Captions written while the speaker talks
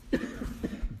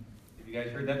You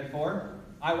guys heard that before?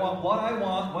 I want what I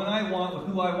want, when I want, with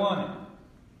who I want it.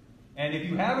 And if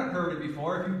you haven't heard it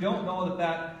before, if you don't know that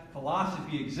that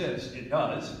philosophy exists, it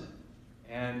does.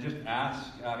 And just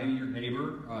ask maybe your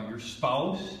neighbor, your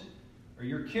spouse, or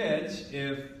your kids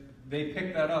if they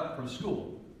pick that up from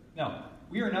school. Now,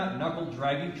 we are not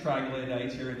knuckle-dragging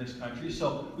troglodytes here in this country,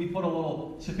 so we put a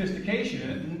little sophistication in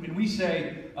it, and we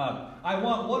say, I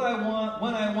want what I want,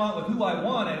 when I want, with who I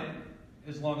want it,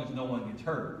 as long as no one gets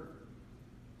hurt.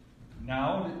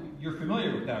 Now, you're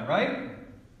familiar with that, right?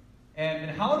 And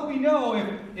how do we know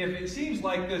if it seems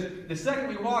like this, the second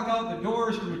we walk out the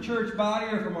doors from a church body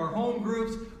or from our home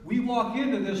groups, we walk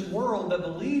into this world that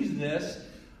believes this?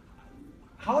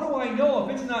 How do I know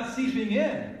if it's not seeping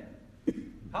in?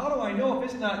 How do I know if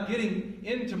it's not getting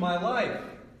into my life?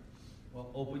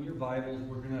 Well, open your Bibles.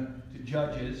 We're going to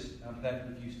Judges. That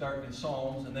if you start in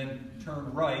Psalms and then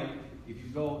turn right, if you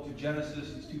go to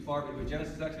Genesis, it's too far, but go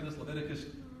Genesis, Exodus, Leviticus,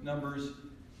 Numbers,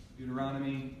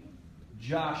 Deuteronomy,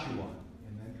 Joshua,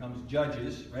 and then comes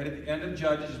Judges. Right at the end of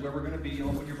Judges is where we're going to be.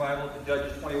 Open your Bible to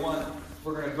Judges 21.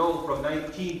 We're going to go from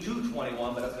 19 to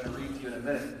 21, but I'm going to read to you in a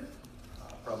minute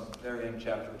from there in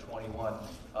chapter 21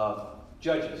 of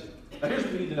Judges. Now here's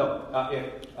what you need to know.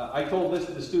 I told this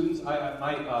to the students.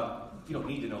 You don't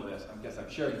need to know this. I guess I'm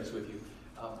sharing this with you.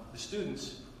 The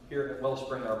students here at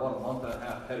Wellspring are about a month and a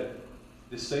half ahead of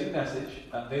the same message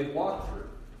they walked through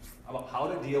about how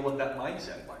to deal with that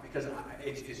mindset. Because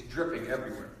it's dripping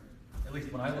everywhere. At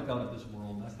least when I look out at this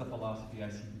world, that's the philosophy I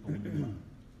see people doing.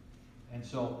 And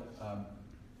so,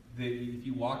 if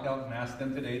you walked out and asked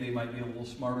them today, they might be a little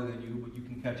smarter than you, but you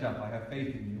can catch up. I have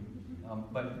faith in you.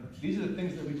 But these are the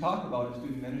things that we talk about in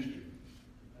student ministry.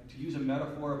 To use a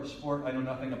metaphor of a sport I know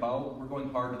nothing about, we're going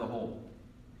hard to the hole.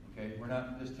 Okay? We're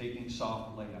not just taking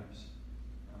soft layups.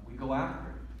 We go after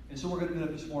it. And so we're going to do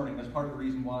that this morning. That's part of the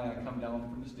reason why I come down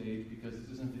from the stage, because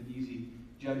this isn't an easy,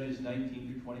 Judges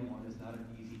 19 through 21 is not an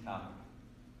easy topic.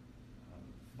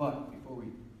 But before we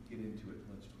get into it,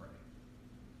 let's pray.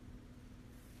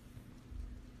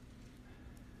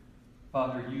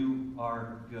 Father, you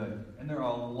are good. And there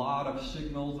are a lot of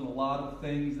signals and a lot of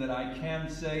things that I can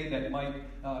say that might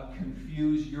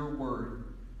confuse your word.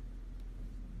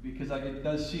 Because it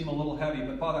does seem a little heavy.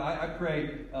 But Father, I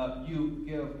pray you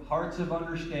give hearts of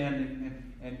understanding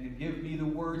and give me the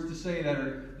words to say that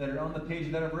are on the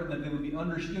page that I've written, that they would be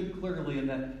understood clearly, and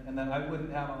that I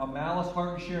wouldn't have a malice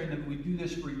heart in sharing, that we do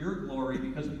this for your glory,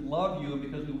 because we love you and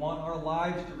because we want our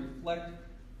lives to reflect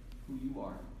who you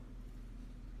are.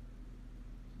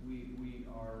 We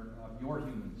are your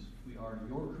humans. We are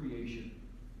your creation.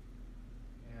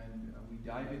 And we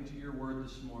dive into your word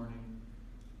this morning,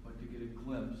 but to get a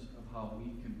glimpse of how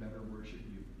we can better worship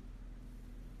you.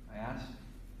 I ask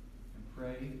and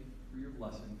pray for your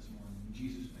blessing this morning. In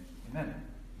Jesus' name, amen.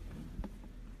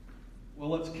 Well,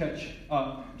 let's catch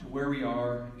up to where we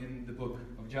are in the book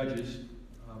of Judges.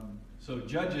 So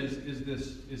Judges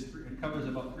it covers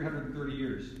about 330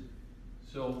 years.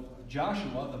 So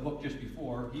Joshua, the book just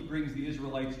before, he brings the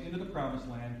Israelites into the promised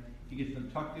land. He gets them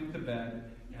tucked into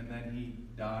bed, and then he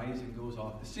dies and goes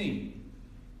off the scene.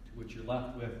 To which you're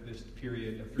left with this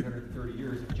period of 330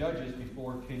 years of Judges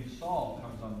before King Saul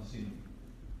comes on the scene.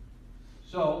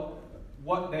 So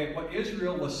what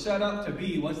Israel was set up to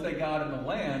be once they got in the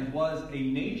land was a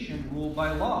nation ruled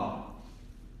by law.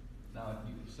 Now,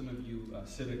 some of you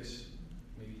civics,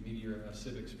 maybe you're a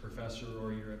civics professor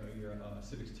or you're a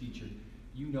civics teacher,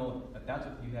 you know that that's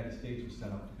what the United States was set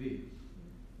up to be.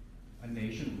 A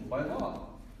nation ruled by law.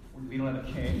 We don't have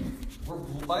a king. We're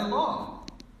ruled by law.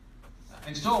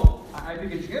 And so, I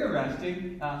think it's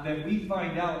interesting that we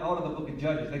find out of the book of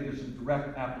Judges, I think there's some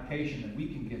direct application that we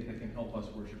can get that can help us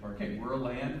worship our king. We're a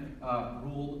land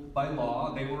ruled by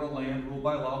law. They were a land ruled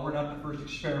by law. We're not the first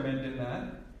experiment in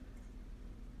that.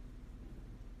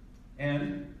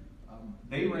 And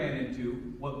they ran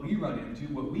into what we run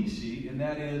into, what we see, and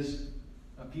that is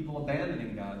people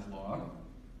abandoning God's law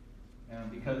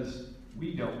because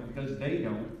we don't, because they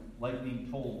don't like being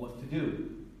told what to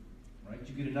do. Right?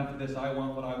 You get enough of this, I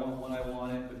want what I want, when I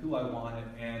want it, with who I want it,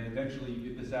 and eventually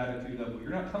you get this attitude of, well,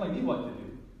 you're not telling me what to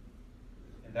do.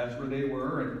 And that's where they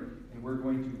were, and we're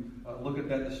going to look at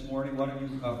that this morning. Why don't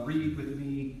you read with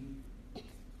me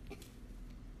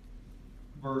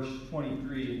verse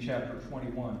 23 in chapter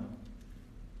 21.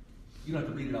 You don't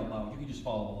have to read it out loud. You can just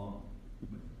follow along.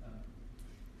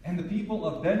 And the people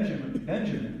of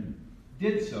Benjamin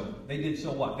did so. They did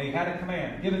so what? They had a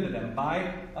command given to them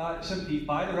by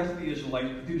the rest of the Israelites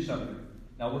to do something.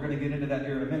 Now we're going to get into that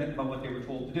here in a minute about what they were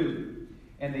told to do.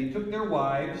 And they took their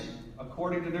wives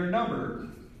according to their number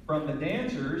from the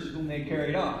dancers whom they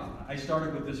carried off. I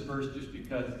started with this verse just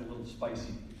because it's a little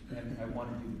spicy, and I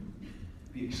wanted you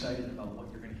to be excited about what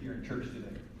you're going to hear in church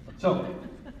today. So,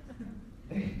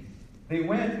 they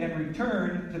went and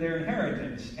returned to their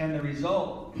inheritance, and the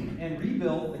result, and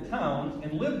rebuilt the towns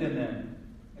and lived in them.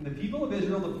 And the people of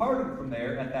Israel departed from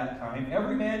there at that time,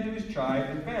 every man to his tribe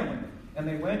and family. And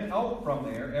they went out from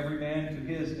there, every man to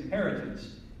his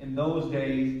inheritance. In those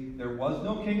days there was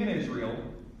no king in Israel.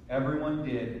 Everyone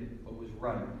did what was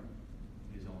right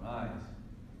in his own eyes.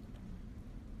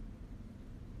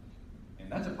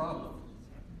 And that's a problem,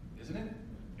 isn't it?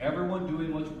 Everyone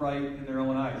doing what's right in their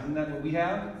own eyes. Isn't that what we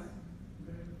have?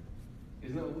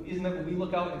 Isn't that what we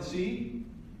look out and see?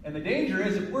 And the danger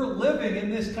is, if we're living in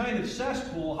this kind of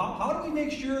cesspool, how do we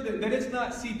make sure that it's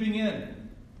not seeping in?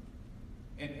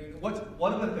 And what's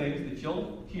one of the things that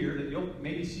you'll hear, that you'll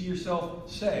maybe see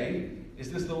yourself say,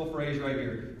 is this little phrase right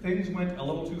here. Things went a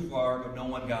little too far, but no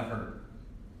one got hurt.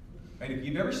 Right? If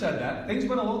you've ever said that, things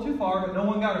went a little too far, but no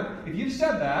one got hurt. If you've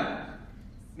said that,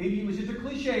 maybe it was just a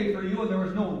cliche for you and there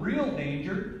was no real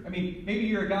danger. I mean, maybe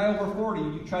you're a guy over 40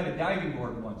 and you tried a diving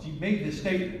board once. You made this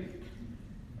statement.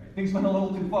 Right? Things went a little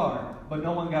too far, but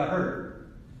no one got hurt.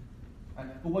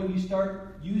 Right? But when you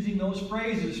start using those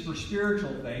phrases for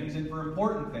spiritual things and for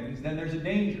important things, then there's a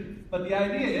danger. But the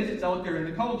idea is it's out there in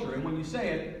the culture. And when you say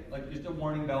it, like just a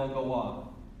warning bell will go off.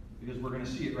 Because we're going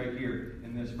to see it right here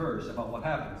in this verse about what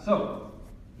happens. So,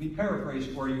 let me paraphrase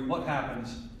for you what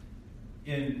happens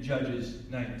in Judges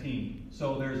 19.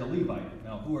 So there's a Levite.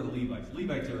 Now, who are the Levites? The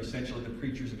Levites are essentially the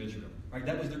preachers of Israel. Right?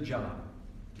 That was their job,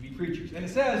 to be preachers. And it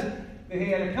says that they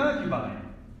had a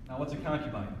concubine. Now, what's a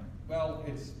concubine? Well,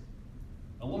 it's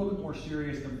a little bit more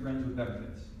serious than friends with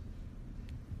benefits.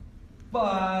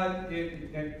 But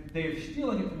they're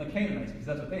stealing it from the Canaanites, because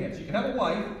that's what they had. So you can have a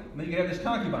wife, and then you can have this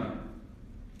concubine.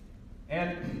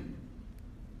 And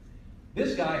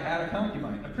this guy had a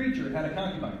concubine. A preacher had a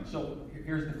concubine. So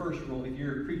here's the first rule. If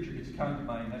your preacher gets a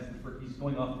concubine, he's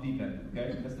going off the deep end.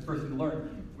 Okay? That's the first thing to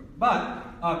learn. But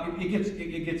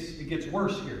it gets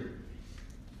worse here.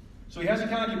 So he has a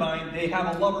concubine. They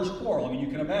have a lover's quarrel. I mean,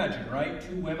 you can imagine, right?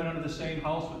 Two women under the same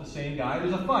house with the same guy.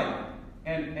 There's a fight.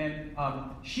 And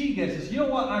she says, you know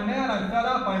what? I'm mad. I'm fed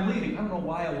up. I'm leaving. I don't know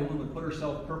why a woman would put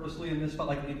herself purposely in this fight.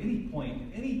 Like, at any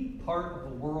point, any part of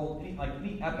the world,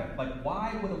 any epic. Like,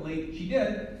 why would a lady... She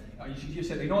did. She just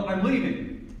said, you know what? I'm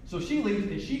leaving. So she leaves,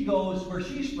 and she goes where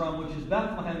she's from, which is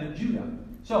Bethlehem in Judah.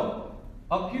 So,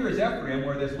 up here is Ephraim,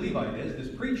 where this Levite is,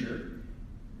 this preacher.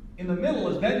 In the middle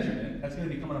is Benjamin. That's going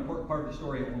to become an important part of the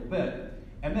story in a little bit.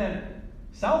 And then,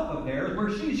 south of there is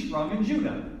where she's from in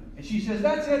Judah. And she says,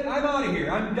 that's it, I'm out of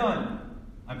here, I'm done.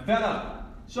 I'm fed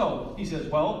up. So he says,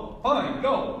 well, fine,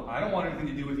 go. I don't want anything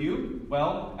to do with you.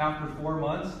 Well, after 4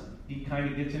 months, he kind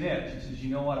of gets an itch. He says, you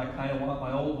know what, I kind of want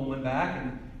my old woman back.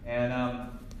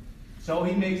 And so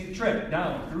he makes the trip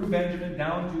down through Benjamin,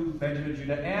 down to Benjamin,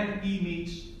 Judah, and he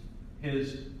meets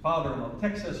his father-in-law. The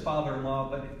text says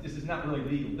father-in-law, but this is not really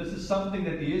legal. This is something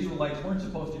that the Israelites weren't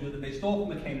supposed to do, that they stole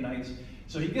from the Canaanites.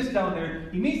 So he gets down there,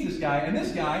 he meets this guy, and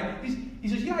this guy, he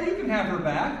says, yeah, you can have her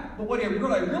back, but what I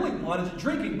really want is a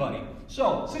drinking buddy.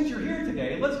 So, since you're here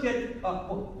today, let's get,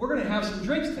 we're going to have some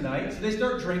drinks tonight. So they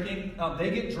start drinking,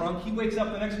 they get drunk, he wakes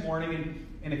up the next morning,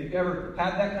 and if you've ever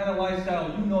had that kind of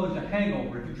lifestyle, you know there's a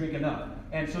hangover if you drink enough.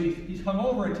 And so he's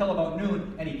hungover until about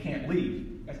noon, and he can't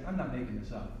leave. Guys, I'm not making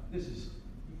this up. You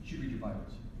should read your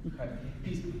Bibles. Okay?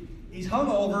 He's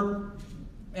hungover.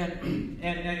 And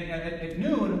at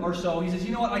noon or so, he says,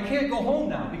 you know what, I can't go home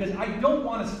now because I don't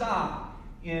want to stop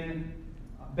in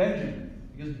Benjamin.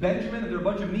 Because Benjamin, there are a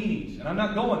bunch of meetings, and I'm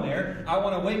not going there. I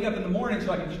want to wake up in the morning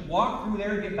so I can just walk through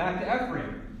there and get back to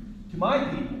Ephraim, to my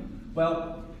people.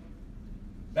 Well,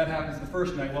 that happens the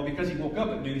first night. Well, because he woke up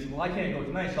at noon, he said, well, I can't go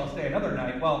tonight, so I'll stay another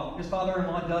night. Well, his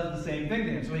father-in-law does the same thing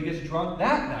to him, so he gets drunk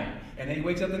that night. And then he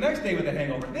wakes up the next day with a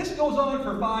hangover. This goes on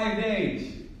for 5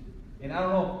 days. And I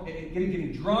don't know,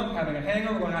 getting drunk, having a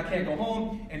hangover, going, I can't go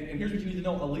home. And here's what you need to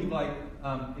know. A Levite,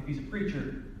 if he's a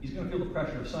preacher, he's going to feel the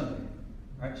pressure of Sunday.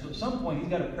 Right? So at some point, he's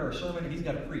got to prepare a sermon and he's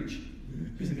got to preach.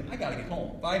 He's thinking, I got to get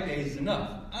home. 5 days is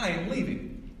enough. I am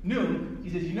leaving. Noon, he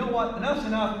says, you know what? Enough's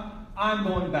enough. I'm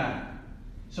going back.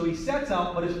 So he sets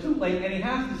out, but it's too late, and he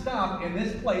has to stop in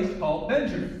this place called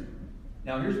Benjamin.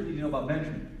 Now, here's what you need to know about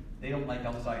Benjamin. They don't like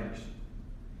outsiders.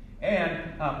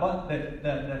 And but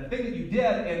the thing that you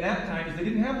did in that time is they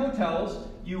didn't have hotels.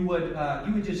 You would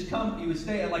just come. You would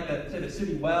stay at like the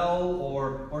city well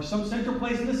or some central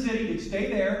place in the city. You'd stay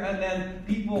there, and then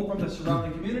people from the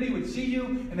surrounding community would see you,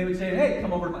 and they would say, "Hey,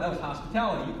 come over." That was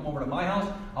hospitality. You come over to my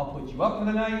house. I'll put you up for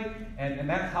the night, and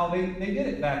that's how they did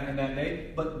it back in that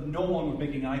day. But no one was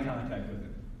making eye contact with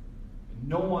him.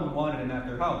 No one wanted him at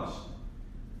their house.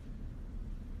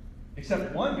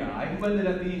 Except one guy who ended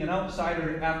up being an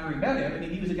outsider after he met him. I mean,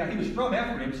 he was from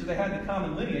Ephraim, so they had the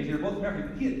common lineage. They were both from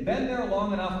Ephraim. He had been there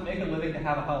long enough to make a living to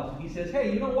have a house. And he says,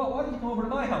 hey, you know what? Why don't you come over to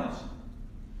my house?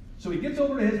 So he gets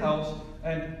over to his house,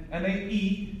 and they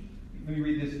eat. Let me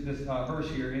read this verse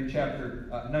here in chapter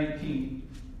 19,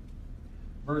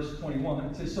 verse 21.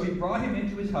 It says, so he brought him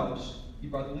into his house. He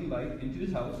brought the Levite into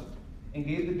his house and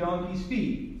gave the donkeys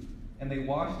feed. And they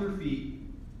washed their feet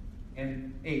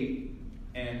and ate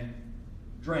and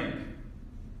drank.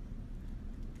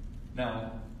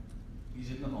 Now,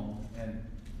 he's in the home, and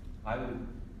I would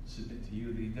submit to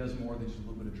you that he does more than just a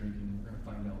little bit of drinking, and we're going to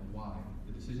find out why.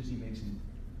 The decisions he makes in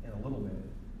a little bit,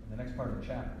 in the next part of the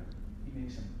chapter, he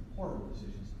makes some horrible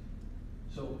decisions.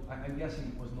 So I'm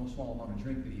guessing it was no small amount of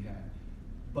drink that he had.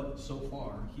 But so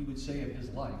far, he would say of his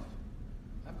life,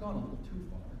 I've gone a little too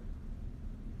far,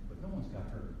 but no one's got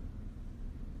hurt.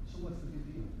 So what's the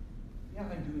big deal? Yeah,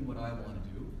 I'm doing what I want to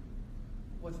do.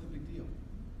 What's the big deal?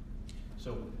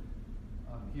 So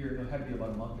here, it had to be about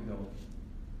a month ago,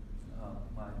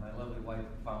 my lovely wife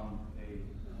found a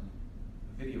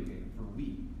video game for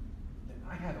Wii that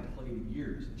I haven't played in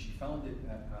years, and she found it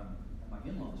at my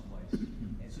in-laws' place.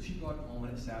 And so she brought it home,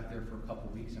 and it sat there for a couple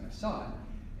of weeks, and I saw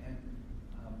it, and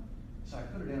so I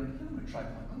put it in, and I'm going to try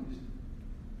playing.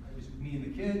 I was me and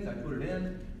the kids, I put it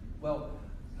in. Well,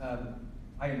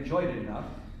 I enjoyed it enough,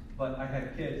 but I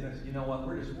had kids, and I said, you know what,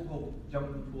 we'll go jump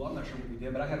in the pool. I'm not sure what we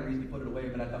did, but I had a reason to put it away,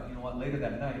 but I thought, you know what, later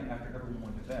that night, after everyone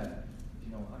went to bed,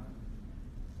 you know,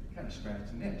 I kind of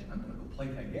scratched an itch. I'm going to go play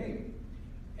that game.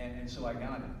 And so I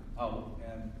got it out,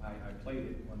 and I played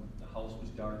it when the house was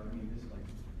dark. I mean, this is like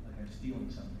I'm stealing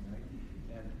something,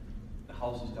 right? And the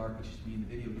house is dark, it's just me in the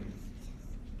video game.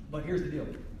 But here's the deal.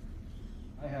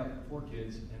 I have 4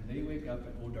 kids, and they wake up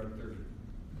at dark 30.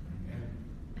 And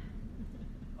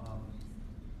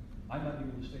I might be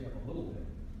able to stay up a little bit,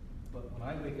 but when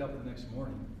I wake up the next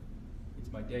morning,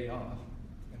 it's my day off,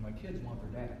 and my kids want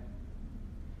their dad.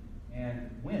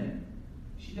 And when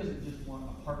she doesn't just want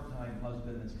a part-time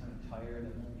husband that's kind of tired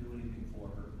and won't do anything for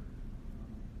her,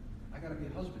 I got to be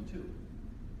a husband too.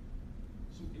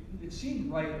 So it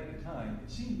seemed right at the time. It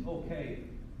seemed okay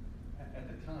at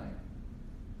the time.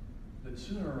 But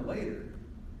sooner or later,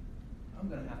 I'm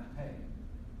going to have to pay.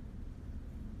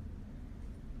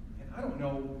 And I don't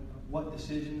know what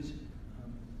decisions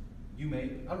you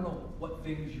make. I don't know what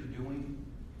things you're doing.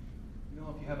 You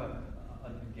know, if you have a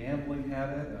gambling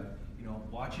habit, you know,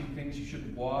 watching things you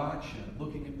shouldn't watch,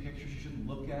 looking at pictures you shouldn't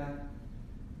look at,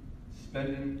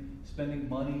 spending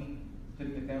money,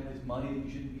 spending the family's money that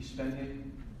you shouldn't be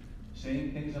spending,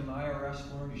 saying things on an IRS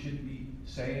form you shouldn't be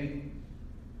saying.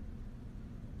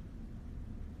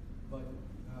 But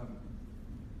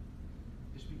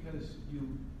just because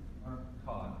you aren't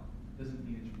caught doesn't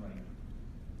mean it's right.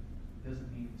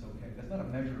 Doesn't mean it's okay. That's not a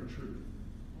measure of truth.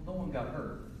 Well, no one got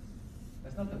hurt.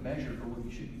 That's not the measure for what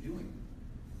you should be doing.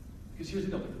 Because here's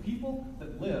the deal: the people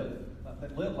that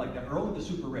live like that are only the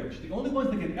super rich. The only ones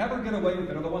that can ever get away with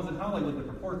it are the ones in Hollywood that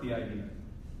purport the idea.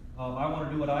 I want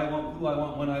to do what I want, who I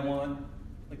want, when I want.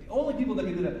 Like the only people that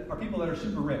can do that are people that are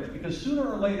super rich. Because sooner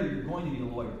or later you're going to need a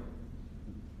lawyer,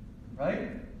 right?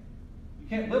 You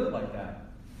can't live like that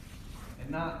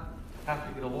and not have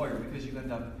to get a lawyer because you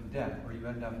end up in debt or you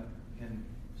end up in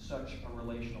such a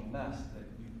relational mess that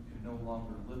you can no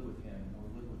longer live with him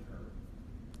or live with her.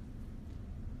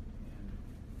 And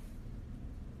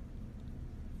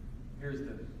here's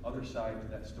the other side to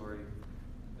that story,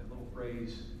 that little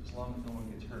phrase, as long as no one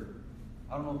gets hurt.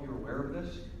 I don't know if you're aware of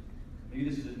this. Maybe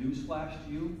this is a news flash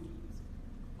to you,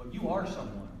 but you are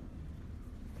someone.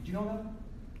 Did you know that?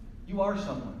 You are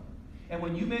someone. And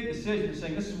when you make decisions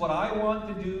saying, this is what I want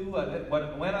to do,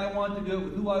 when I want to do it,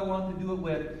 with who I want to do it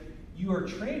with, you are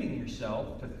training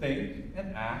yourself to think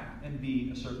and act and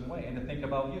be a certain way, and to think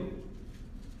about you,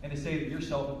 and to say that you're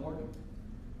self-important,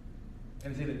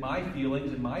 and to say that my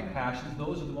feelings and my passions,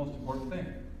 those are the most important thing.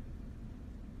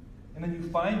 And then you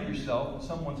find yourself in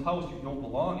someone's house you don't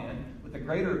belong in, with a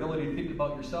greater ability to think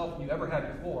about yourself than you ever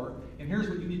had before, and here's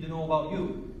what you need to know about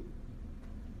you.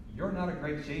 You're not a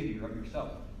great savior of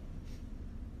yourself.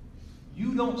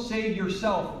 You don't save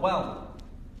yourself well.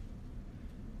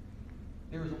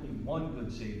 There is only one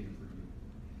good Savior for you.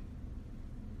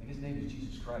 And his name is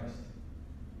Jesus Christ.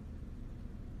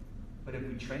 But if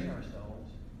we train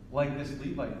ourselves, like this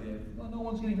Levite did, well, no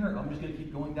one's getting hurt. I'm just going to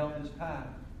keep going down this path.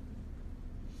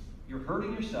 You're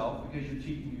hurting yourself because you're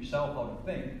teaching yourself how to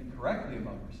think correctly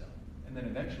about yourself. And then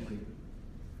eventually,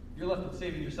 you're left with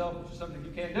saving yourself, which is something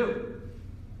you can't do.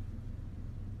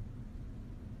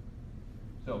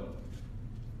 So,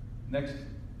 next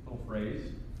little phrase,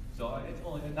 So it's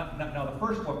only not now the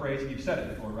first one phrase, you've said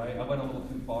it before, right? I went a little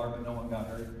too far, but no one got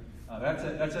hurt. That's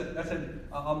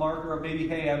a marker of maybe,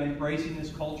 hey, I'm embracing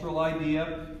this cultural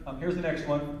idea. Here's the next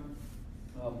one.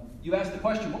 You ask the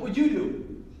question, what would you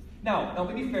do? Now,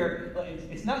 to be fair,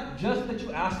 it's not just that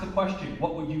you ask the question,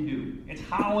 what would you do? It's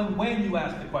how and when you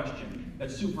ask the question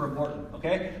that's super important,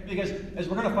 okay? Because as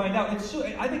we're going to find out,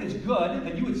 I think it's good,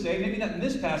 and you would say, maybe not in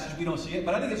this passage, we don't see it,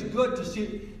 but I think it's good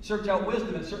to search out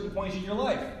wisdom at certain points in your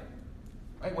life.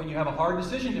 Right? When you have a hard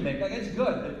decision to make, it's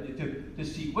good to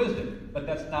seek wisdom, but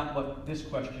that's not what this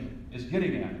question is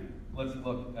getting at. Let's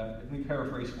look, let me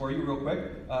paraphrase for you real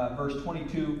quick, verse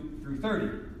 22 through 30.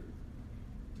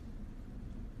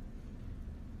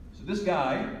 So this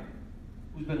guy,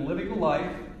 who's been living the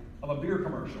life of a beer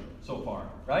commercial so far,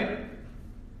 right?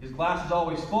 His glass is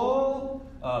always full,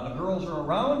 the girls are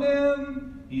around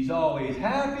him, he's always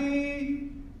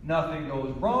happy, nothing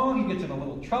goes wrong, he gets in a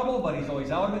little trouble, but he's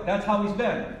always out of it. That's how he's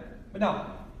been. But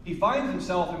now, he finds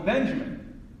himself in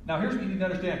Benjamin. Now here's what you need to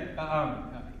understand.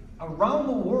 Around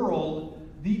the world,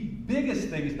 the biggest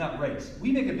thing is not race.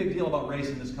 We make a big deal about race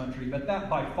in this country, but that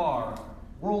by far,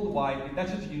 worldwide,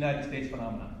 that's just a United States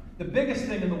phenomenon. The biggest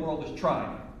thing in the world is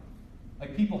tribe.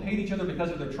 Like people hate each other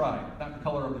because of their tribe, not the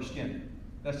color of their skin.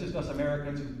 That's just us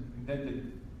Americans who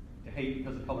invented to hate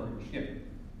because of the color of their skin.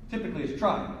 Typically it's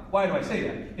tribe. Why do I say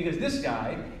that? Because this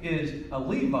guy is a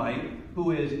Levite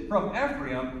who is from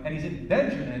Ephraim, and he's in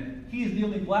Benjamin. He is the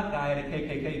only black guy at a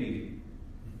KKK meeting.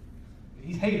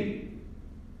 He's hated.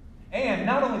 And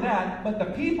not only that, but the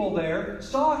people there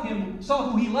saw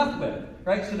who he left with.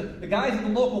 Right? So the guys at the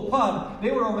local pub, they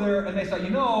were over there and they said,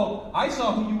 I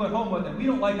saw who you went home with, and we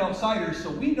don't like outsiders, so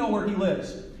we know where he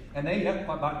lives. And they, a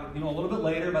little bit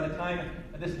later, by the time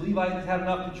this Levite has had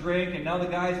enough to drink, and now the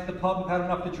guys at the pub have had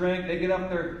enough to drink, they get up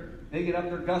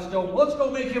their gusto. Well, let's go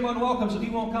make him unwelcome so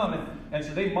he won't come. And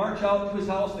so they march out to his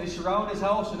house, they surround his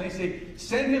house, and they say,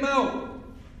 send him out.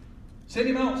 Send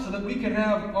him out so that we can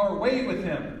have our way with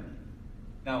him.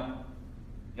 Now,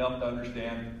 you have to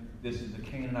understand, this is a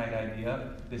Canaanite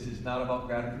idea. This is not about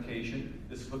gratification.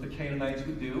 This is what the Canaanites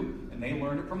would do, and they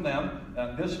learned it from them.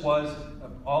 This was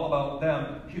all about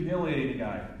them humiliating the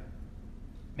guy.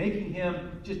 Making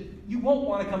him you won't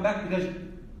want to come back because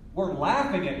we're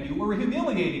laughing at you, we're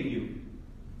humiliating you.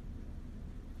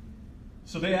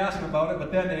 So they ask him about it,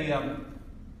 but then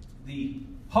the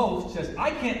host says, I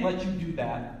can't let you do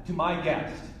that to my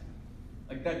guest.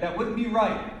 Like that wouldn't be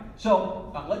right.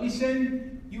 So let me send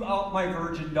you out my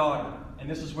virgin daughter. And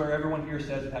this is where everyone here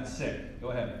says that's sick. Go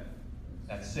ahead.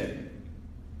 That's sick.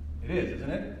 It is, isn't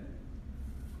it?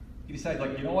 He decides,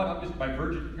 you know what? I'm just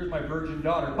here's my virgin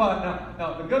daughter. But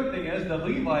now the good thing is the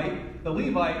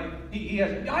Levite, he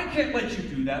has, I can't let you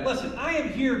do that. Listen, I am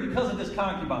here because of this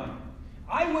concubine.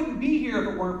 I wouldn't be here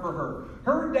if it weren't for her.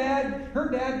 Her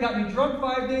dad got me drunk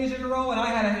 5 days in a row,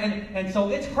 and and so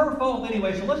it's her fault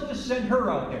anyway. So let's just send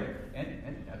her out there.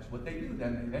 And that's what they do.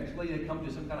 Then eventually they come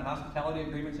to some kind of hospitality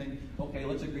agreement saying, okay,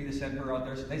 let's agree to send her out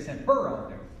there. So they send her out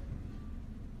there.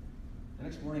 The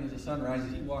next morning as the sun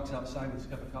rises, he walks outside with his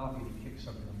cup of coffee and he kicks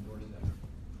something on the doorstep.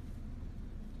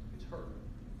 It's her.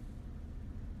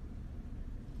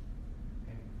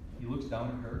 And he looks down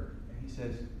at her and he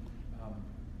says,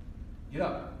 get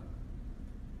up.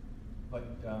 But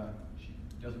she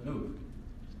doesn't move.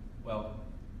 Well,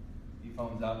 he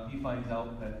finds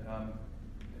out that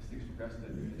as things progress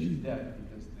that she's dead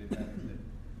because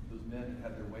those men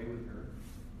had their way with her.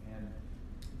 And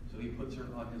so he puts her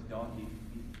on his donkey,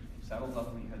 he saddles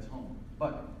up and he heads home.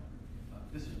 But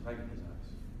this isn't right in his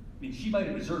eyes. I mean, she might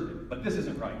have deserved it, but this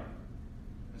isn't right.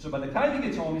 And so by the time he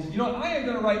gets home, he says, I am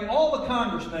going to write all the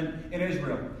congressmen in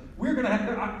Israel. We're going to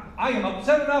have, I am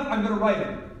upset enough, I'm going to write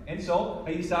them. And so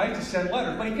he decides to send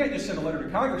letters. But he can't just send a letter to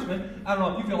congressmen. I don't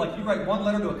know if you feel like you write one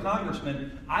letter to a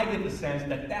congressman, I get the sense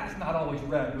that that's not always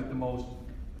read with the most,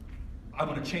 I'm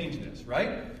going to change this,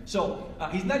 right? So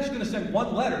he's not just going to send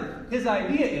one letter. His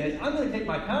idea is, I'm going to take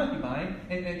my concubine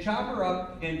and chop her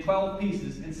up in 12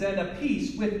 pieces and send a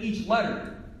piece with each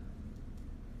letter.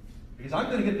 Because I'm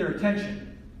going to get their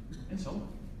attention. And so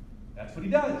that's what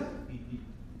he does. He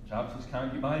chops his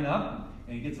concubine up,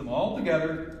 and he gets them all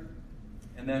together.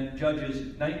 And then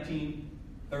Judges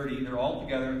 19:30, they're all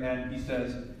together, and he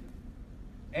says,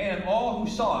 and all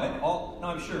who saw it, now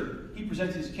I'm sure he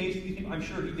presents his case to these people. I'm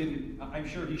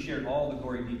sure he shared all the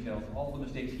gory details, all the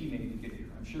mistakes he made to get here.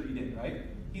 I'm sure he did, right?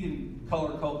 He didn't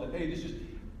color code that, hey, this is,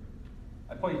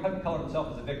 I point he hadn't colored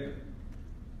himself as a victim.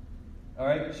 All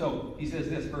right, so he says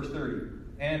this, verse 30,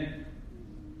 and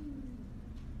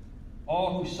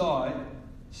all who saw it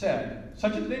said,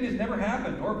 such a thing has never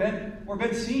happened or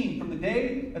been seen from the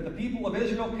day that the people of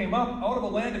Israel came up out of the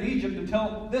land of Egypt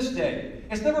until this day.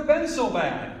 It's never been so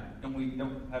bad. Don't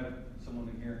have someone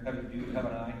in here,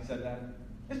 haven't I said that?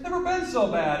 It's never been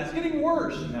so bad. It's getting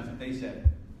worse. And that's what they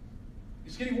said.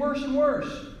 It's getting worse and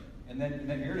worse. And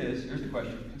then here it is. Here's the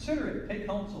question. Consider it. Take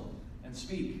counsel and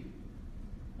speak.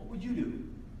 What would you do?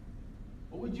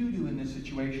 What would you do in this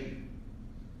situation?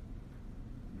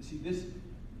 You see, this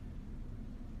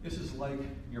is like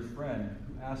your friend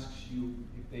who asks you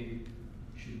if they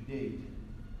should date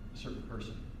a certain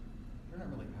person. They're not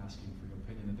really asking for your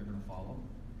opinion that they're going to follow.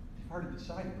 They've already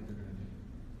decided what they're going to do.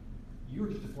 You're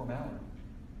just a formality.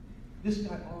 This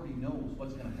guy already knows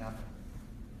what's going to happen.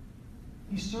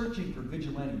 He's searching for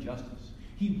vigilante justice.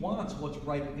 He wants what's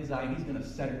right in his eye, and he's going to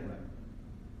set it right.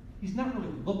 He's not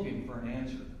really looking for an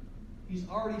answer. He's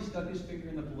already stuck his finger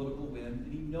in the political wind,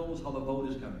 and he knows how the vote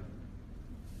is coming.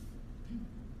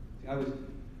 See, I was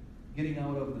getting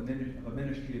out of a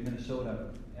ministry in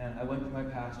Minnesota, and I went to my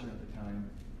pastor at the time,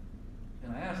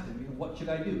 and I asked him, what should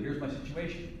I do? Here's my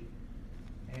situation.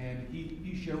 And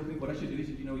he shared with me what I should do. He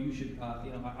said, you should,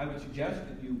 I would suggest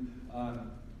that you,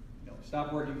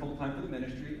 stop working full-time for the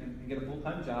ministry and get a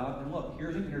full-time job. And look,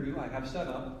 here's an interview I have set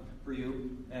up for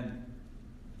you, and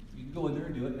you can go in there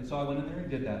and do it. And so I went in there and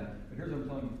did that. But here's what I'm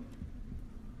telling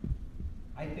you.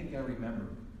 I think I remember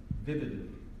vividly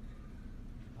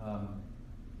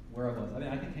where I was. I mean,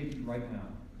 I can take you right now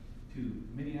to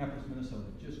Minneapolis, Minnesota,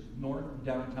 just north of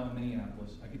downtown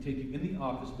Minneapolis. I could take you in the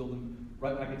office building.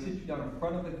 Right, I could sit you down in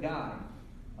front of the guy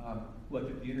who I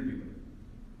took the interview with.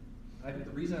 And I think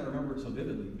the reason I remember it so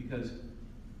vividly, because,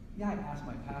 I asked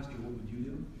my pastor, what would you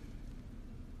do?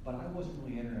 But I wasn't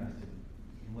really interested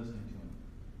in listening to him.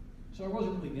 So I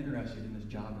wasn't really interested in this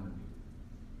job interview.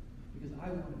 Because I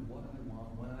wanted what I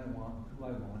want, when I want, who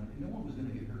I wanted, and no one was going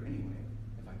to get hurt anyway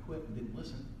if I quit and didn't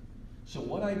listen. So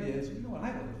what I did is, I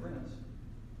have other friends.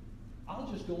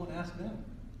 I'll just go and ask them.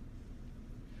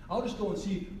 I'll just go and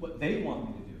see what they want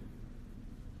me to do.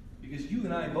 Because you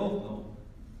and I both know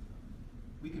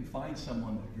we can find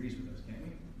someone that agrees with us, can't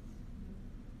we?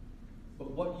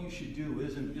 But what you should do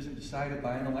isn't decided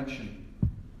by an election.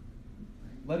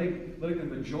 Letting the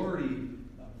majority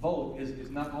vote is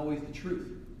not always the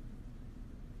truth.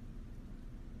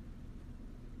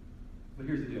 But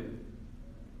here's the deal.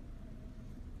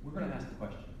 We're going to ask the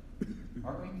question,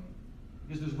 aren't we?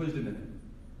 Because there's wisdom in it.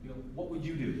 What would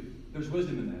you do? There's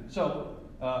wisdom in that. So,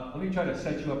 let me try to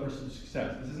set you up for some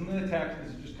success. This isn't in the text.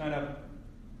 This is just kind of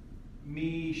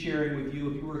me sharing with you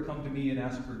if you were to come to me and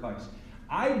ask for advice.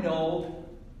 I know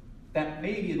that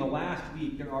maybe in the last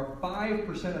week there are 5%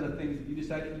 of the things that you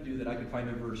decided to do that I could find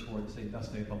a verse for that say,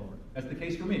 thus saith the Lord. That's the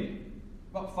case for me.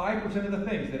 About 5% of the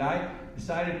things that I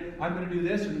decided I'm going to do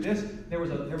this or this, there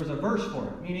was a verse for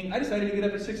it. Meaning, I decided to get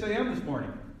up at 6 a.m. this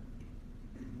morning.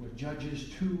 With Judges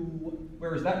 2,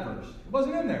 where is that verse? It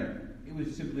wasn't in there. It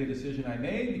was simply a decision I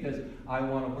made because I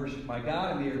want to worship my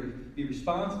God and be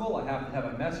responsible. I have to have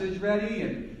a message ready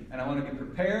and I want to be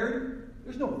prepared.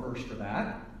 There's no verse for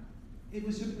that. It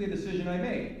was simply a decision I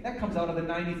made. That comes out of the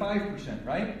 95%,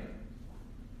 right?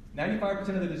 95%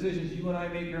 of the decisions you and I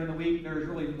make during the week,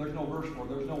 there's no verse for.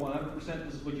 There's no 100%,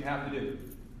 this is what you have to do.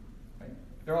 Right?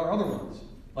 There are other ones.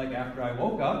 Like after I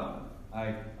woke up,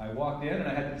 I walked in and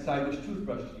I had to decide which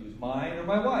toothbrush to use, mine or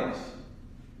my wife's.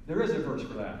 There is a verse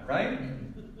for that, right?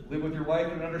 Live with your wife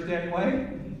in an understanding way.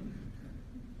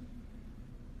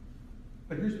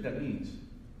 But here's what that means.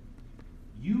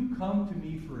 You come to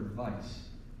me for advice.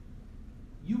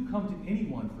 You come to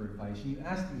anyone for advice and you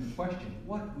ask them the question,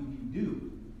 what would you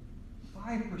do?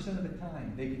 5% of the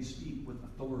time they can speak with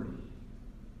authority.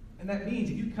 And that means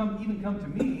if you even come to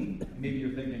me, and maybe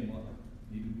you're thinking, well,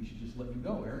 maybe we should just let you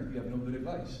go, Aaron, if you have no good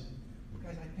advice. But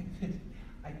guys,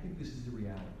 I think this is the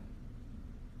reality.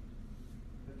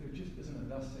 That there just isn't a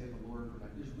thus saith the Lord for that.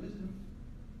 There's wisdom,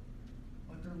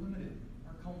 but they're limited.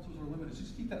 Our counsels are limited. So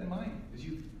just keep that in mind as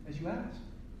you ask.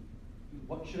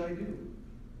 What should I do?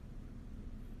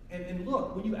 And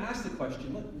look, when you ask the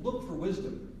question, look for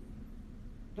wisdom.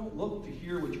 Don't look to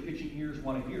hear what your itching ears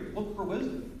want to hear. Look for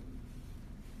wisdom.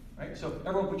 Right? So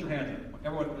everyone put your hands up.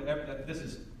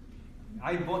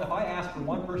 If I ask for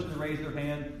one person to raise their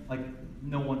hand, like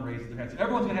no one raises their hand. So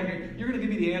everyone's going to have you're going to give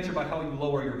me the answer by how you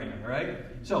lower your hand, all right?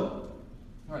 So,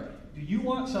 all right. Do you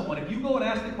want someone, if you go and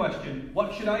ask the question,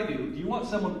 what should I do? Do you want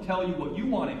someone to tell you what you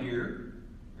want to hear?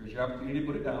 There's your opportunity to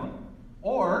put it down.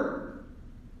 Or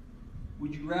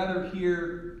would you rather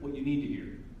hear what you need to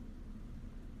hear?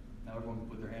 Now everyone can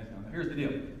put their hands down. Now here's the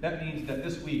deal. That means that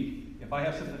this week, if I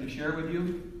have something to share with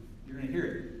you, you're going to hear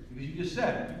it. Because you just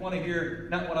said, if you want to hear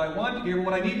not what I want to hear, but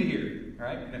what I need to hear. All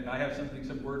right? And if I have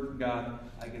some word from God,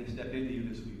 I get to step into you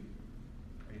this week.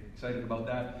 Are you excited about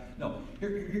that? No.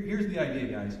 Here's the idea,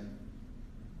 guys.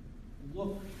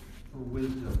 Look for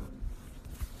wisdom.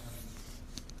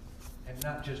 And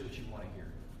not just what you want to hear.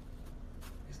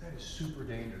 Because that is super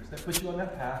dangerous. That puts you on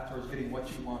that path towards getting what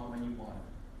you want when you want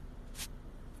it.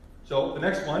 So the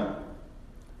next one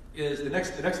is the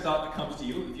next thought that comes to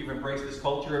you, if you've embraced this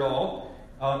culture at all,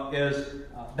 is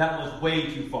that was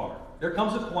way too far. There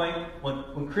comes a point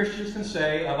when Christians can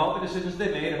say about the decisions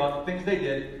they made, about the things they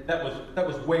did, that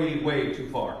was way, way too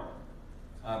far.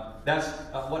 That's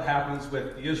what happens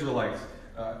with the Israelites.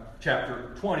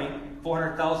 Chapter 20,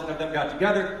 400,000 of them got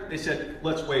together. They said,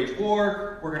 let's wage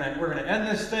war. We're gonna end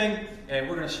this thing, and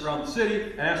we're going to surround the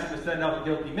city and ask them to send out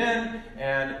the guilty men.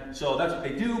 And so that's what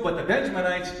they do. But the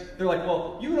Benjaminites, they're like,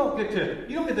 well, you don't get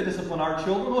to discipline our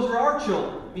children. Those are our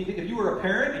children. I mean, if you were a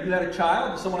parent and you had a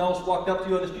child and someone else walked up to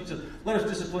you on the street and said, let us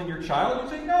discipline your child, you'd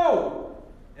say no.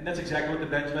 And that's exactly what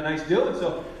the Benjaminites do. And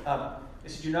so they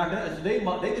said, you're not going to. So they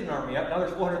did an army up. Now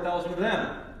there's 400,000 of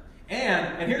them.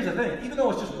 And here's the thing, even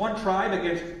though it's just one tribe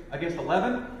against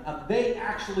 11, they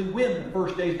actually win the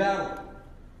first day's battle.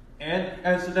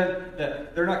 And so then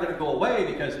they're not going to go away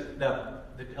because the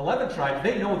 11 tribes,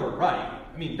 they know they're right.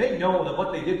 I mean, they know that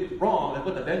what they did was wrong, that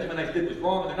what the Benjaminites did was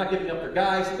wrong, and they're not giving up their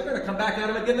guys, so they're going to come back at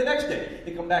them again the next day.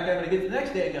 They come back at them again the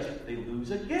next day, and guess what? They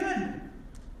lose again.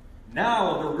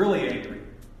 Now they're really angry.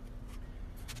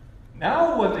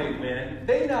 Now when they win,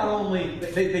 they not only,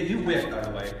 they do win, by the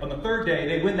way. On the third day,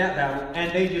 they win that battle,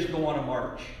 and they just go on a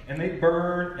march. And they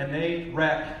burn, and they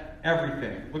wreck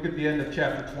everything. Look at the end of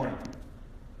chapter 20.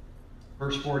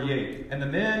 Verse 48. And the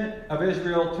men of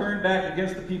Israel turned back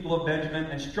against the people of Benjamin,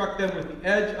 and struck them with the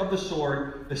edge of the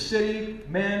sword, the city,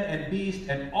 men, and beasts,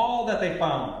 and all that they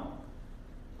found.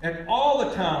 And all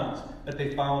the towns that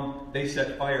they found, they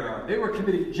set fire on. They were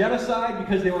committing genocide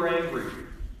because they were angry.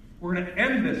 We're going to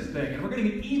end this thing, and we're going to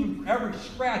get even for every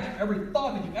scratch, every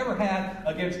thought that you've ever had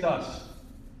against us.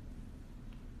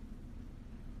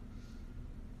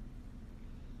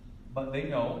 But they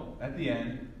know, at the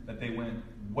end, that they went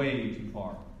way too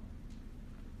far.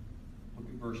 Look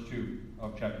at verse 2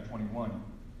 of chapter 21.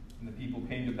 And the people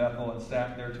came to Bethel and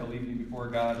sat there till evening before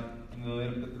God, and they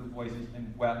lifted up their voices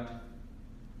and wept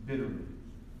bitterly.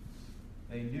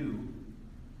 They knew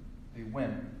they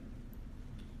went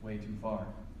way too far.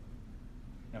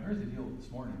 Now, here's the deal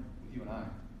this morning with you and I.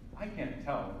 I can't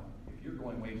tell if you're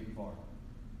going way too far.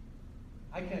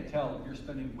 I can't tell if you're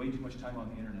spending way too much time on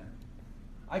the internet.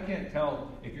 I can't tell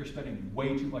if you're spending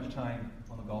way too much time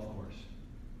on the golf course.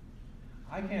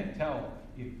 I can't tell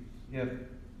if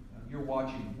you're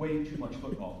watching way too much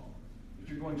football, if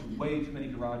you're going to way too many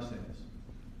garage sales,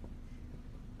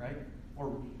 right?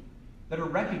 Or that are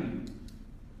wrecking you.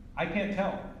 I can't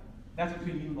tell. That's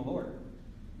between you and the Lord.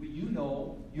 But you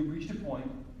know you've reached a point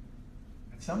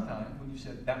at some time when you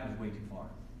said, that was way too far.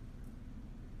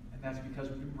 And that's because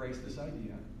we embraced this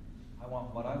idea. I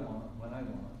want what I want, when I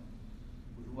want,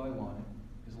 with who I want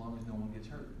it, as long as no one gets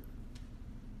hurt.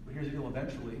 But here's the deal,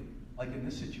 eventually, like in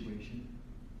this situation,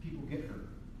 people get hurt.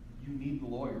 You need the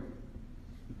lawyer.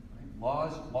 Right?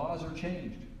 Laws are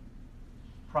changed.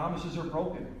 Promises are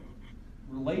broken.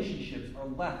 Relationships are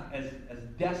left as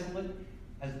desolate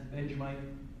as the Benjamite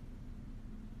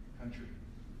country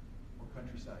or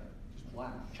countryside. Just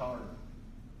black, charred.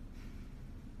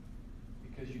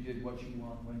 Because you did what you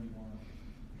want when you want.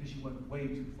 Because you went way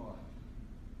too far.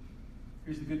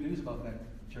 Here's the good news about that,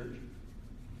 church.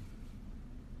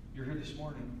 You're here this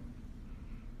morning.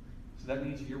 So that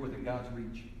means you're within God's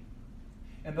reach.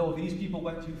 And though these people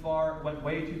went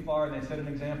way too far, and they set an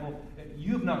example,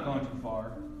 you have not gone too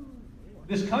far.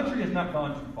 This country has not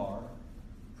gone too far.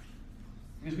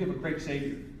 Because we have a great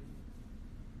Savior.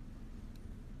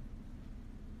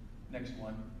 Next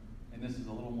one, and this is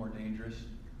a little more dangerous.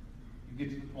 You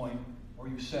get to the point where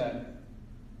you've said,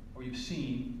 or you've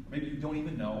seen, or maybe you don't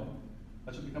even know.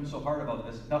 That's what becomes so hard about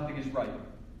this. Nothing is right.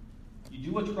 You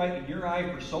do what's right in your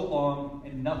eye for so long,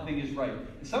 and nothing is right.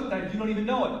 And sometimes you don't even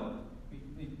know it.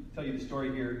 Let me tell you the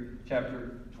story here,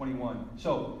 chapter 21.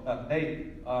 So they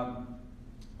are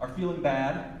feeling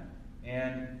bad,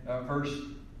 and verse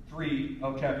 3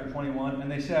 of chapter 21,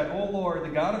 and they said, "O Lord, the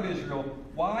God of Israel,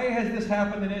 why has this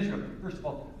happened in Israel?" First of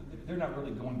all, they're not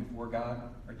really going before God.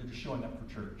 Right? They're just showing up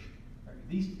for church. Right?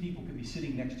 These people could be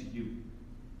sitting next to you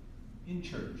in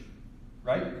church.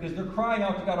 Right? Because they're crying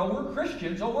out to God, "Oh, we're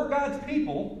Christians. Oh, we're God's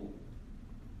people."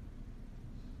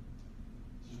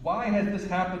 Why has this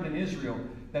happened in Israel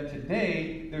that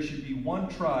today there should be one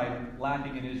tribe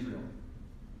lacking in Israel?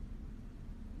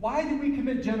 Why did we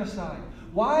commit genocide?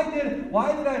 Why did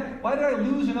I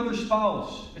lose another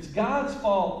spouse? It's God's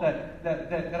fault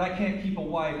that I can't keep a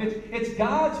wife. It's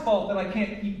God's fault that I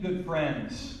can't keep good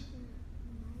friends.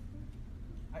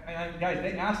 Guys,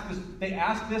 they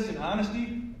asked this in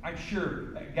honesty. I'm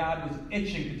sure that God was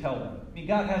itching to tell them. I mean,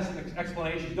 God has some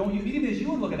explanations, don't you? Even as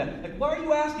you would look at that, like, why are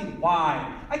you asking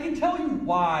why? I can tell you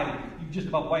why you just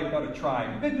about wiped out a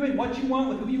tribe. You've been doing what you want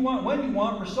with who you want, when you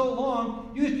want for so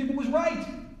long. You just did what was right.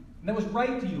 And that was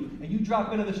right to you. And you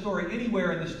drop into the story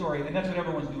anywhere in the story, and that's what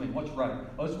everyone's doing. What's right?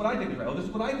 Oh, this is what I think is right. Oh, this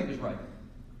is what I think is right.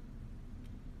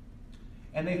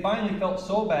 And they finally felt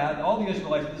so bad, all the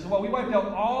Israelites, they said, well, we wiped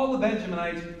out all the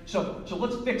Benjaminites, so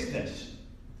let's fix this.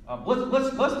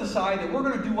 Let's decide that we're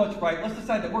going to do what's right. Let's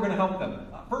decide that we're going to help them.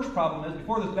 First problem is,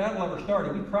 before this battle ever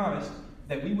started, we promised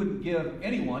that we wouldn't give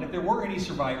anyone, if there were any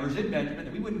survivors in Benjamin,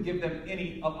 that we wouldn't give them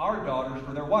any of our daughters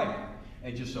for their wife.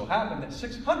 And it just so happened that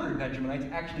 600 Benjaminites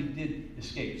actually did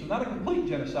escape. So not a complete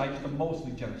genocide, just a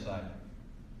mostly genocide.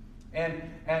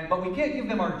 But we can't give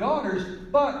them our daughters,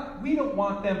 but we don't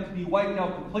want them to be wiped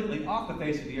out completely off the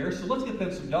face of the earth, so let's get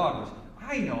them some daughters.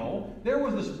 I know, there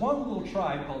was this one little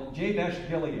tribe called Jabesh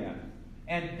Gilead,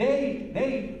 and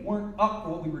they weren't up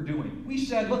for what we were doing. We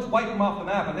said, let's wipe them off the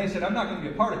map, and they said, I'm not going to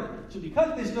be a part of it. So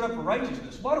because they stood up for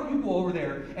righteousness, why don't you go over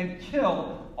there and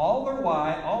kill all their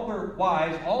wives,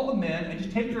 all the men, and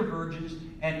just take their virgins,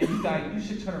 and you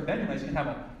 600 Benjaminites can have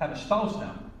a spouse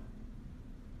now.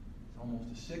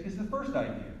 Almost as sick as the first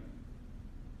idea.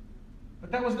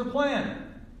 But that was their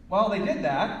plan. Well, they did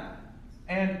that,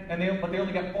 but they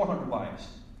only got 400 wives.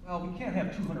 Well, we can't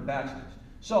have 200 bachelors.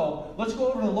 So let's go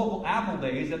over to the local apple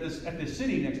days at this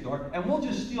city next door, and we'll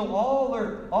just steal all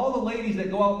the ladies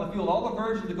that go out in the field, all the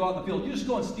virgins that go out in the field. You just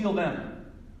go and steal them.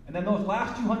 And then those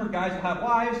last 200 guys will have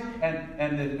wives,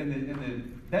 and the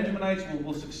Benjaminites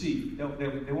will succeed.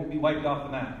 They won't be wiped off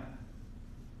the map.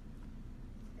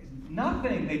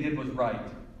 Nothing they did was right.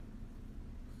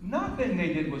 Nothing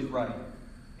they did was right.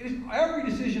 It is every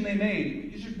decision they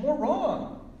made is just more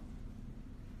wrong.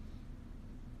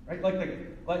 Right? Like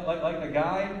the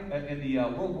guy in the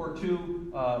World War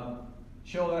II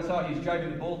show that I saw, he's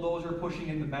driving the bulldozer, pushing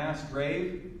in the mass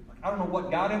grave. I don't know what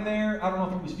got him there. I don't know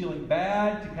if he was feeling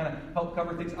bad to kind of help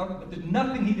cover things. But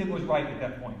nothing he did was right at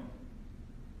that point.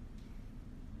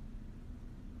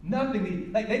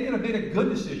 Nothing. They could have made a good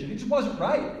decision. It just wasn't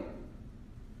right.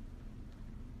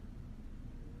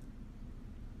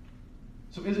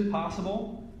 So is it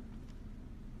possible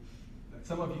that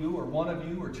some of you, or one of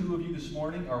you, or two of you this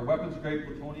morning are weapons-grade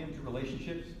plutonium to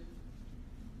relationships?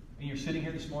 And you're sitting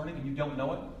here this morning and you don't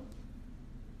know it?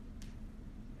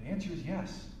 The answer is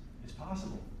yes. It's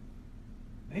possible.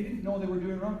 They didn't know they were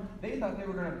doing wrong. They thought they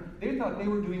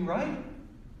were doing right.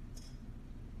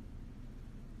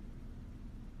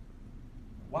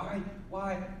 Why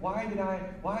did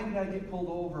I get pulled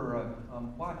over?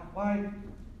 Why?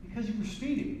 Because you were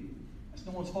speeding. It's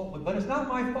no one's fault, but it's not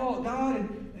my fault, God.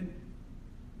 And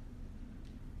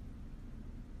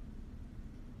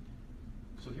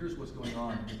so here's what's going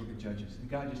on in the book of Judges, and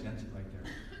God just ends it right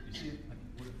there. You see it,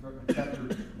 like chapter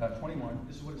 21.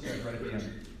 This is what it says right at the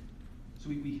end. So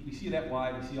we see that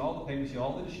why, we see all the pain, we see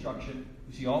all the destruction,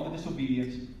 we see all the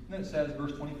disobedience, and then it says,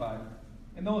 verse 25.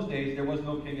 In those days there was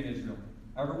no king in Israel.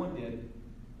 Everyone did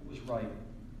what was right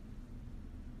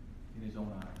in his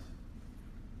own eyes.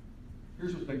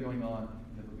 Here's what's been going on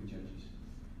in the book of Judges.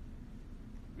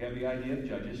 We have the idea of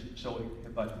judges,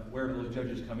 but where do those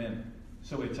judges come in?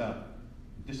 So it's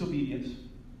disobedience,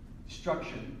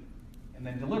 destruction, and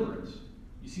then deliverance.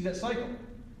 You see that cycle.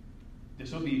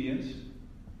 Disobedience,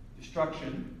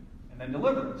 destruction, and then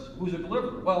deliverance. Who's a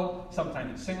deliverer? Well,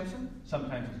 sometimes it's Samson,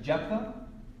 sometimes it's Jephthah.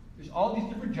 There's all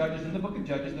these different judges in the book of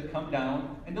Judges that come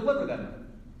down and deliver them.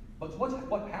 But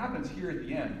what happens here at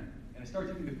the end, and it starts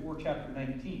even before chapter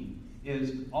 19,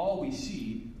 is all we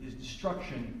see is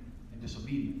destruction and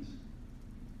disobedience.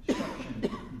 Destruction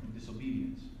and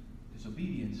disobedience.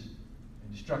 Disobedience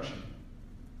and destruction.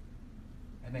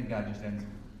 And then God just ends it.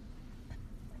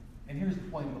 And here's the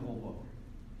point of the whole book.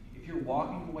 If you're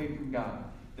walking away from God,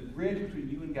 the bridge between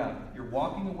you and God, you're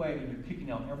walking away and you're kicking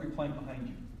out every plank behind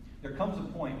you. There comes a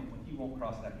point when He won't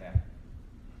cross that gap.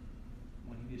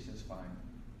 When He just says, fine,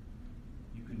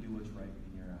 you can do what's right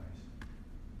in your eyes.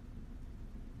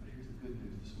 But here's the good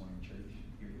news this morning, church.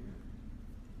 Hear.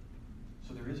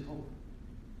 So there is hope.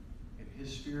 If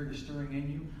His Spirit is stirring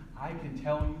in you, I can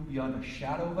tell you beyond a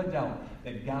shadow of a doubt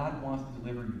that God wants to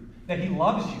deliver you. That He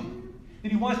loves you.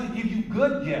 That He wants to give you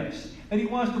good gifts. That He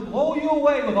wants to blow you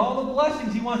away with all the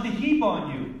blessings He wants to heap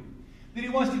on you. That He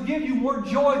wants to give you more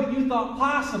joy than you thought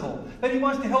possible. That He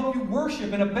wants to help you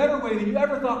worship in a better way than you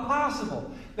ever thought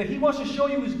possible. That He wants to show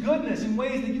you His goodness in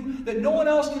ways that no one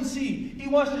else can see. He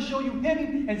wants to show you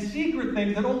hidden and secret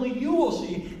things that only you will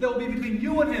see, that will be between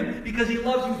you and Him, because He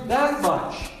loves you that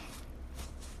much.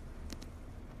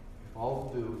 If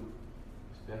all we'll do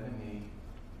is bend the knee and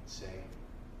say,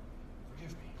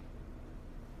 forgive me.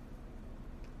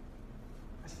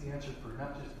 That's the answer for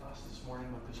not just us this morning,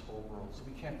 but this whole world. So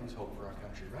we can't lose hope for our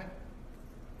country, right?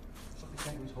 So we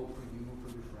can't lose hope for you or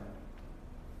for your friend.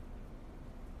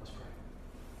 Let's pray.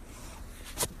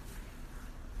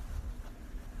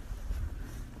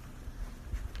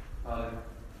 Father,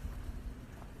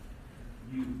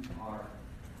 you are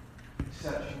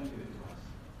exceptionally good to us.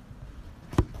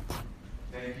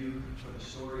 Thank you for the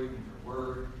story and your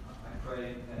word. I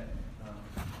pray that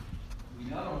we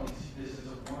not only see this as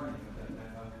a warning, but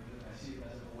that I see it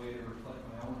as a way to reflect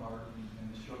my own heart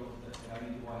and the struggles that I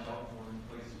need to watch out for in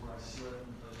places where I slip